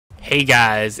Hey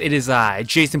guys, it is I,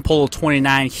 Jason Polo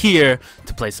 29 here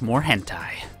to play some more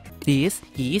hentai. Yes.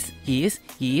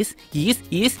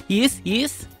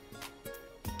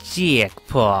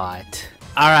 Jackpot.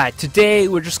 Alright, today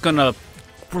we're just gonna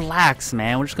relax,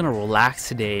 man. We're just gonna relax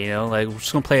today, you know? Like, we're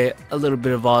just gonna play a little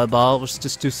bit of volleyball. Let's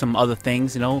just do some other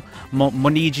things, you know?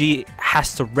 Momiji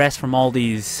has to rest from all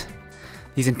these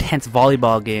intense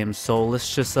volleyball games, so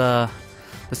let's just,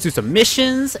 let's do some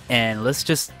missions and let's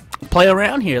just play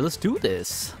around here. Let's do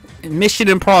this. Mission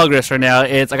in progress right now.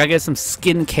 It's I gotta get some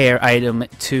skincare item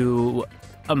to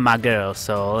my girl.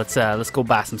 So let's go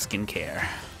buy some skincare.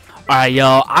 Alright,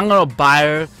 y'all. I'm gonna buy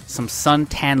her some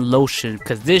suntan lotion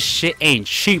because this shit ain't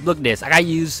cheap. Look at this. I gotta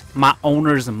use my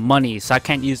owner's money, so I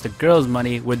can't use the girl's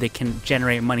money where they can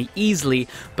generate money easily.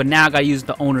 But now I gotta use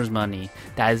the owner's money.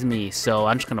 That is me. So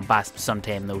I'm just gonna buy some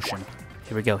suntan lotion.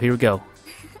 Here we go. Here we go.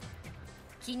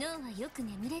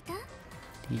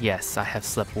 Yes, I have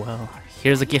slept well.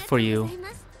 Here's a gift for you.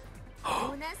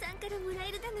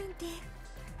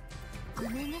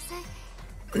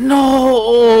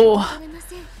 No!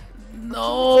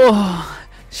 No!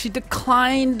 She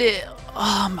declined it.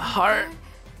 Oh, my heart.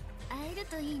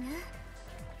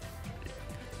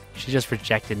 She just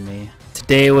rejected me.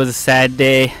 Today was a sad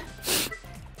day.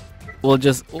 We'll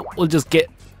just get.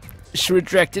 She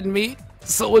rejected me,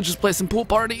 so we'll just play some pool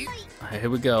party. Right, here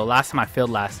we go. Last time I failed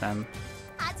last time.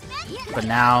 But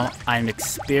now I'm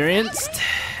experienced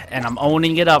and I'm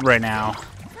owning it up right now.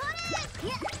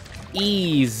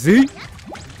 Easy.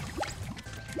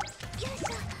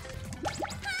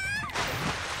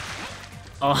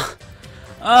 Oh,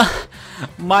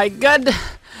 my god.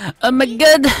 Oh my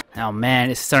god. Oh man,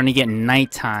 it's starting to get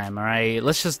nighttime. All right,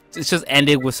 let's just end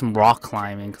it with some rock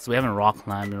climbing because we haven't rock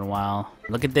climbed in a while.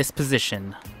 Look at this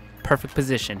position, perfect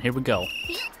position. Here we go.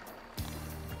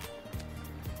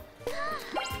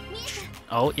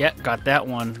 Oh, yeah, got that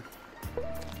one.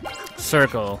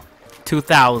 Circle.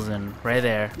 2000. Right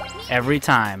there. Every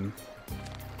time.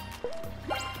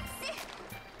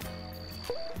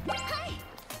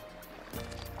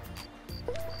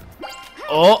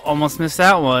 Oh, almost missed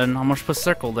that one. Almost put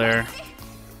circle there.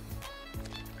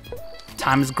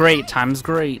 Time is great. Time is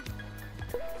great.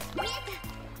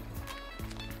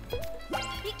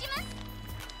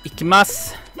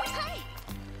 Ikimasu.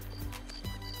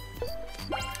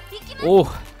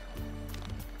 Oh.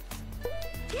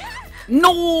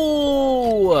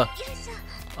 No!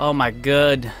 Oh my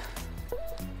god.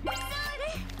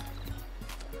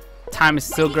 Time is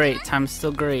still great. Time is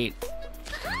still great.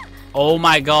 Oh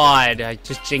my god. I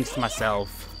just jinxed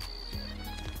myself.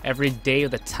 Every day of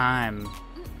the time.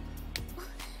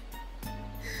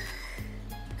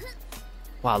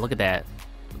 Wow, look at that.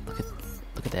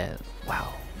 Look at that.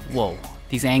 Wow. Whoa.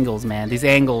 These angles, man. These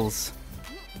angles.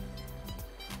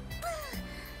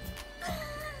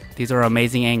 These are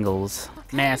amazing angles.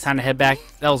 Man, it's time to head back.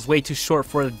 That was way too short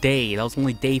for a day. That was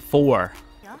only day 4.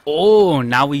 Oh,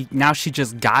 now she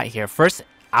just got here. First,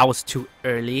 I was too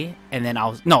early, and then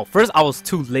first I was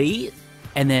too late,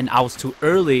 and then I was too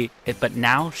early. But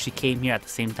now she came here at the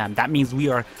same time. That means we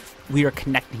are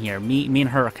connecting here. Me and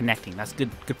her are connecting. That's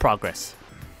good progress.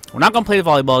 We're not gonna play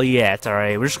volleyball yet. All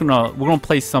right, we're gonna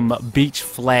play some beach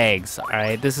flags. All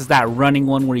right, this is that running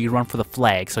one where you run for the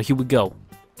flag. So here we go.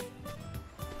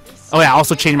 Oh yeah, I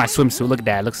also changed my swimsuit. Look at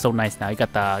that. It looks so nice now. You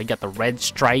got the red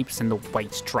stripes and the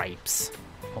white stripes.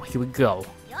 Oh, here we go.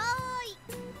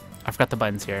 I forgot the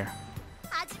buttons here.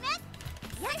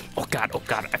 Oh god,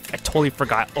 I totally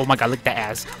forgot. Oh my god, look at that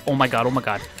ass. Oh my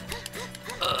god.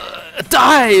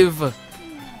 Dive!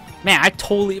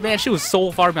 Man, she was so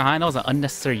far behind. That was an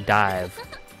unnecessary dive.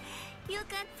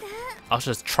 I was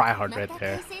just try hard right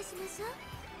there.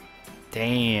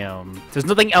 Damn. There's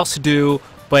nothing else to do,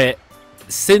 but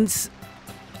since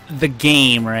the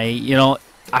game, right, you know,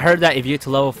 I heard that if you get to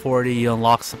level 40 you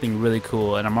unlock something really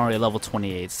cool, and I'm already level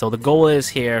 28, so the goal is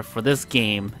here for this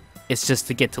game is just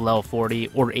to get to level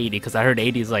 40 or 80, because I heard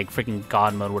 80 is like freaking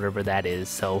god mode, whatever that is.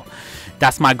 So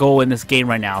that's my goal in this game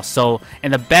right now. So,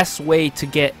 and the best way to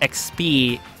get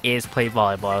XP is play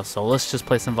volleyball, so let's just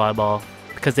play some volleyball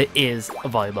because it is a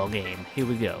volleyball game. Here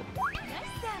we go.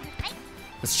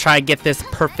 Let's try to get this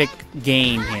perfect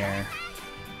game here.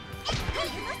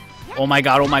 Oh my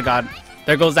god, oh my god.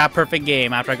 There goes that perfect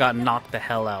game after I got knocked the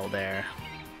hell out there.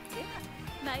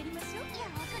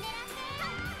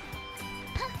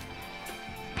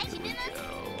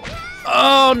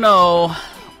 Oh no.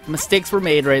 Mistakes were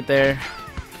made right there.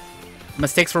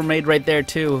 Mistakes were made right there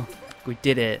too. We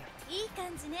did it.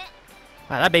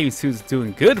 Wow, that baby suit's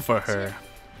doing good for her.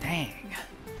 Dang.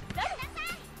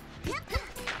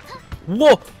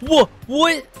 Whoa,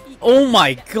 what? Oh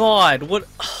my god, what?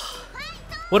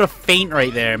 What a feint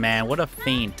right there, man. What a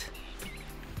feint.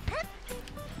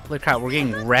 Holy crap, we're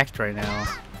getting wrecked right now.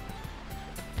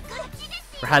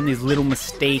 We're having these little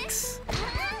mistakes.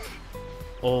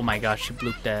 Oh my gosh, she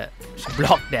blocked that. She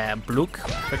blocked that. Block?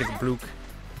 I think it's block.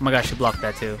 Oh my gosh, she blocked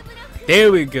that too.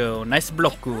 There we go. Nice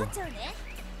block.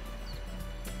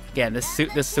 Again, this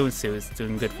swimsuit is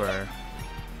doing good for her.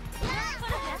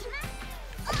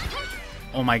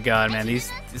 Oh my god, man,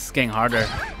 this is getting harder.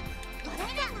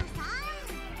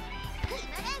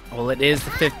 Well, it is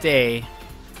the 5th day.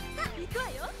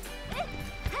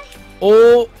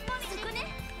 Oh!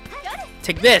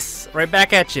 Take this! Right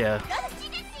back at you.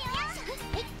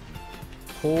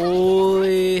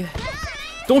 Holy...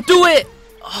 Don't do it!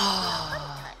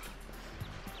 Oh,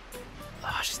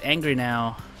 she's angry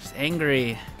now. She's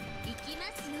angry.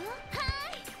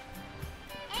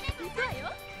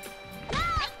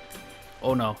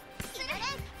 Oh no.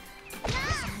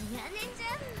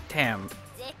 Damn.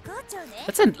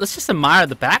 Let's just admire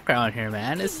the background here,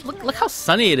 man. Look how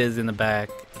sunny it is in the back.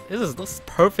 This is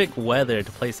perfect weather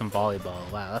to play some volleyball.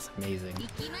 Wow, that's amazing.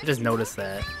 I just noticed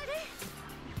that.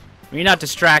 When you're not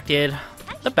distracted,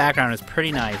 the background is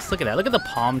pretty nice. Look at that. Look at the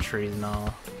palm trees and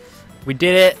all. We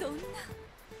did it.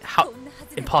 How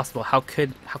impossible. How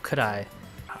could I?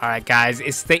 Alright guys,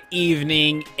 it's the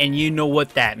evening and you know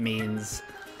what that means.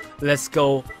 Let's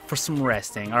go for some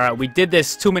resting. Alright, we did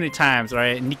this too many times,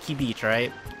 alright? Nikki Beach,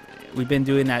 right? We've been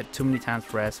doing that too many times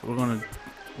for rest. We're gonna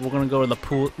go to the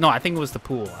pool. No, I think it was the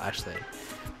pool actually.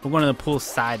 We're going to the pool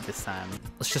side this time.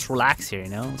 Let's just relax here, you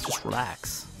know? Let's just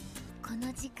relax.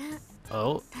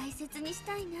 Oh.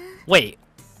 Wait.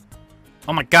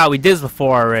 Oh my god, we did this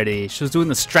before already. She was doing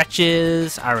the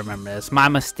stretches. I remember this. My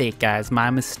mistake, guys. My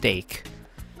mistake.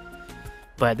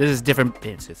 But this is different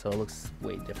pins, so it looks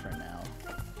way different now.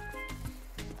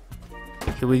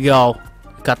 Here we go.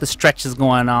 Got the stretches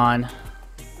going on.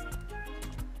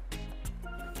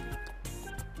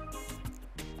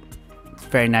 It's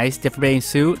very nice. Different bathing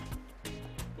suit.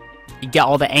 You got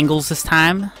all the angles this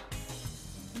time.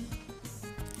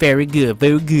 Very good.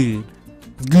 Very good.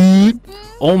 Good.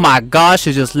 Oh my gosh,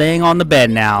 she's just laying on the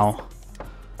bed now.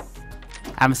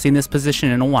 I haven't seen this position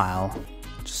in a while.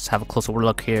 Just have a closer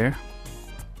look here.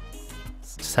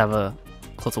 Just have a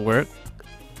closer look.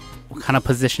 What kind of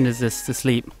position is this to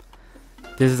sleep?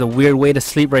 This is a weird way to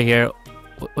sleep right here.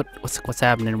 What's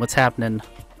happening? What's happening?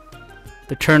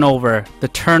 The turnover. The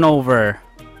turnover.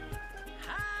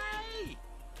 Hi.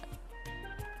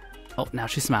 Oh, now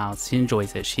she smiles. She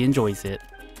enjoys it. She enjoys it.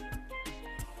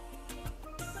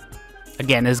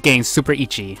 Again, this game's super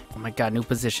itchy. Oh my god, new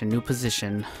position, new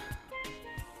position.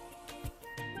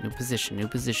 New position, new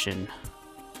position.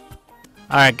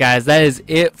 Alright guys, that is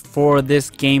it for this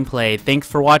gameplay. Thanks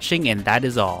for watching, and that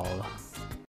is all.